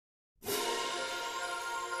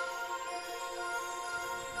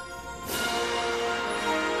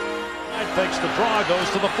fakes the draw, goes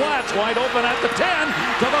to the flats, wide open at the 10,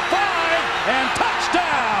 to the 5, and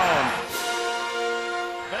touchdown!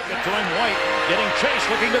 Back to him, White, getting chased,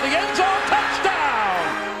 looking to the end zone, touchdown!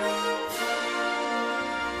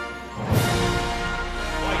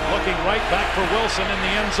 White looking right back for Wilson in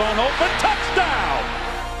the end zone, open, touchdown!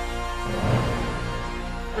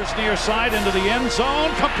 Near side into the end zone,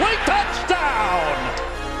 complete touchdown!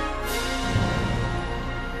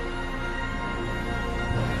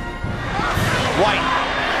 White.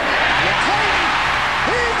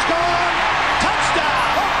 He's gone!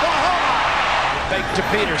 Touchdown! Oklahoma! Fake to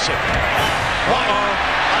Peterson. White.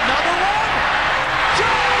 Another one!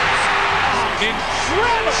 Jones!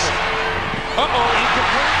 Incredible!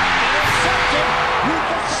 Incomplete. Intercepted.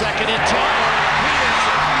 Second and 10.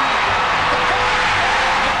 Peterson.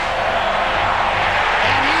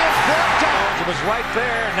 And he is brought down. It was right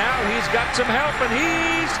there. Now he's got some help and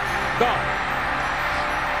he's gone.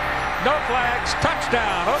 No flags,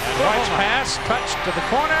 touchdown. White's pass, touch to the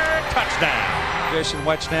corner, touchdown. Jason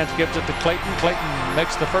White stands, gives it to Clayton. Clayton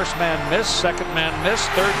makes the first man miss, second man miss,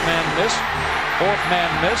 third man miss, fourth man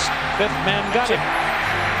miss, fifth man got it.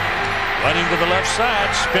 Running to the left side,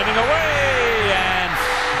 spinning away, and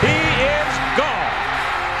he is gone.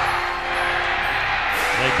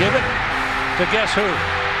 They give it to guess who?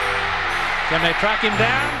 Can they track him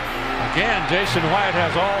down? Again, Jason White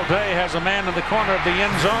has all day, has a man in the corner of the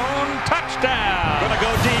end zone. Touchdown! Gonna go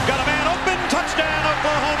deep, got a man open, touchdown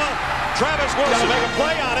Oklahoma! Travis Wilson gonna make a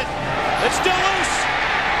play on it. It's still loose.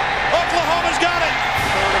 Oklahoma's got it.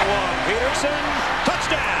 4-1. Peterson,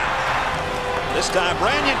 touchdown. This time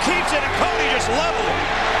Branyan keeps it and Cody just leveled it.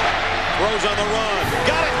 Throws on the run,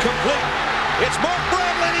 got it complete. It's Mark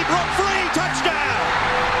Bradley, he broke free, touchdown!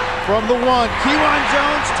 From the 1, Kewan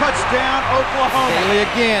Jones, touchdown, Oklahoma. Bailey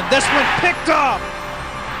again, this one picked off.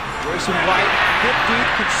 Jason White,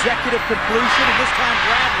 15th consecutive completion, and this time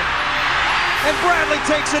Bradley. And Bradley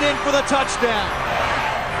takes it in for the touchdown.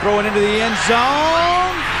 Throwing into the end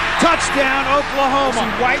zone, touchdown, Oklahoma.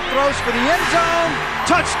 White throws for the end zone,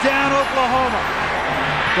 touchdown, Oklahoma.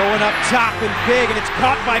 Going up top and big, and it's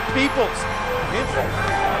caught by Peoples.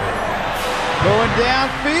 Going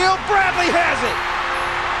downfield, Bradley has it.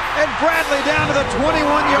 And Bradley down to the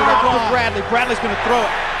 21-yard line. Bradley. Bradley's going to throw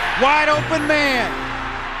it. Wide open man.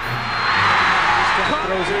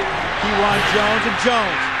 Throws it. Kewan Jones and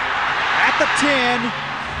Jones. At the 10.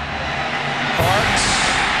 Parks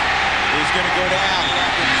is going to go down.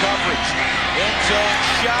 Good coverage. End zone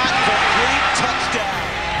shot. Complete touchdown.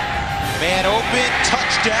 Man open.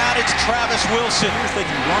 Touchdown. It's Travis Wilson. They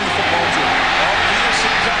can run the football to him.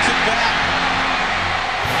 Peterson cuts it back.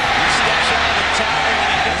 He steps out of the tackle.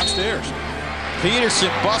 Upstairs. Peterson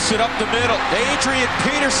busts it up the middle. Adrian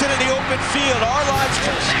Peterson in the open field. Our line's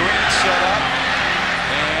screen set up.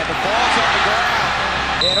 And the ball's on the ground.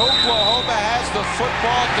 And Oklahoma has the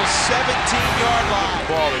football at the 17-yard line.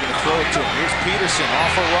 Ball, they're going to throw it to him. Here's Peterson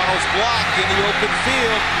off of Ronald's block in the open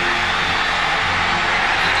field.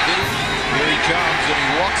 Here he comes, and he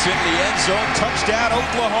walks into the end zone. Touchdown,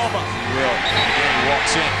 Oklahoma. Real. Again, he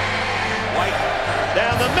walks in. White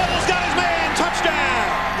down the middle's got his man. Touchdown!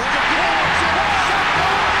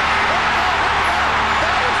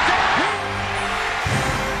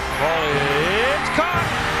 Ball is caught.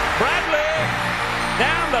 Bradley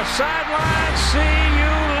down the sideline. See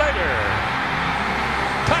you later.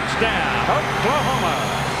 Touchdown, Oklahoma.